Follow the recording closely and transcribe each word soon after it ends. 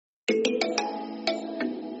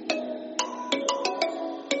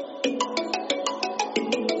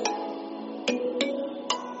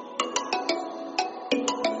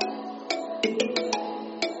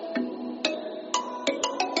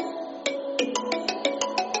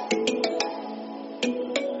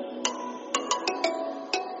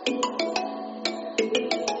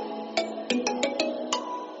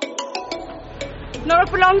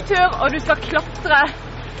på langtur, og du skal klatre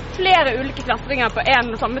flere ulike klatringer på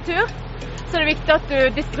en og samme tur, så er det viktig at du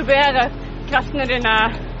distribuerer kreftene dine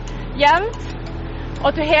jevnt, og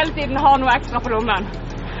at du hele tiden har noe ekstra på lommen.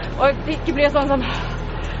 Og at det ikke blir sånn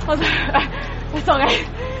sorry,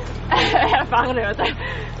 jeg er ferdig, vet du.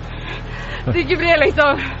 Det ikke blir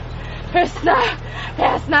liksom pustende,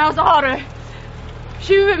 pesende, og så har du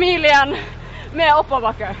 20 mil igjen med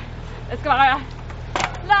oppoverbakker. Det skal være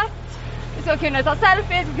lett, du skal kunne ta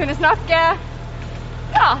selfie, du skal kunne snakke,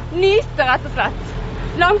 ja, nyte rett og slett.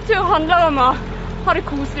 Langtur handler om å ha det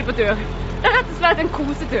koselig på tur. Det er rett og slett en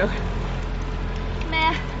kosetur. Med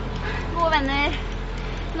gode venner,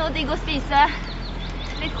 noe digg å spise,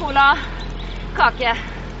 litt cola, kake,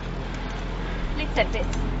 litt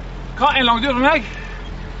selfies. Hva er en langtur for meg?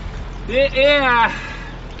 Det er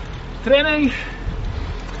trening,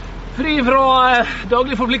 fri fra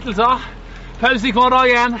daglige forpliktelser, pause i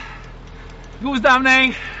hverdagen, god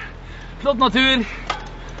stemning, flott natur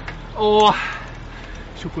og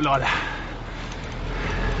sjokolade.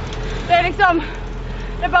 Det er liksom,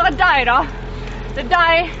 det er bare deg da. Det er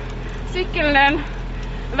deg, sykkelen din,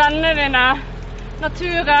 vennene dine,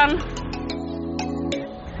 naturen.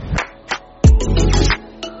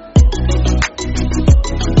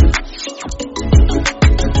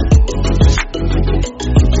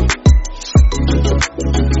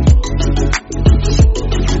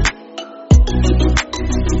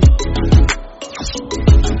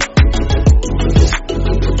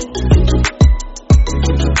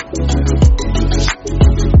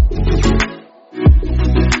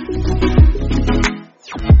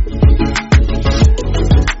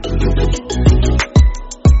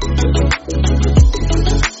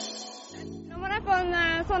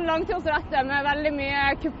 Langtur som dette med veldig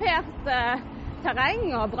mye kupert terreng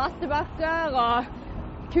og bratte bakker og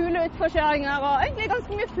kule utforkjøringer og egentlig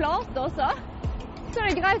ganske mye flate også. Så er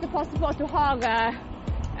det greit å passe på at du har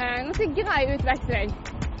en ganske grei utveksling.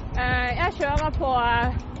 Jeg kjører på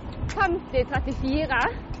 50-34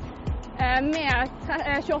 med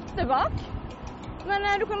 28 bak. Men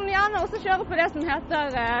du kan gjerne også kjøre på det som heter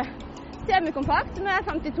semikompakt med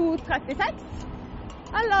 52-36.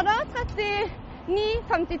 Eller da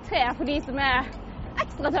 39-53 for de som er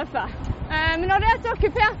ekstra tøffe. Men når det er så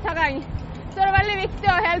kupert terreng, så er det veldig viktig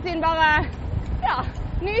å hele tiden bare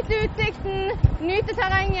nyte utsikten, nyte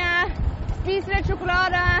terrenget, spise litt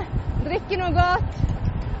sjokolade, drikke noe godt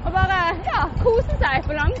og bare kose seg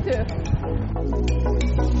på langtur.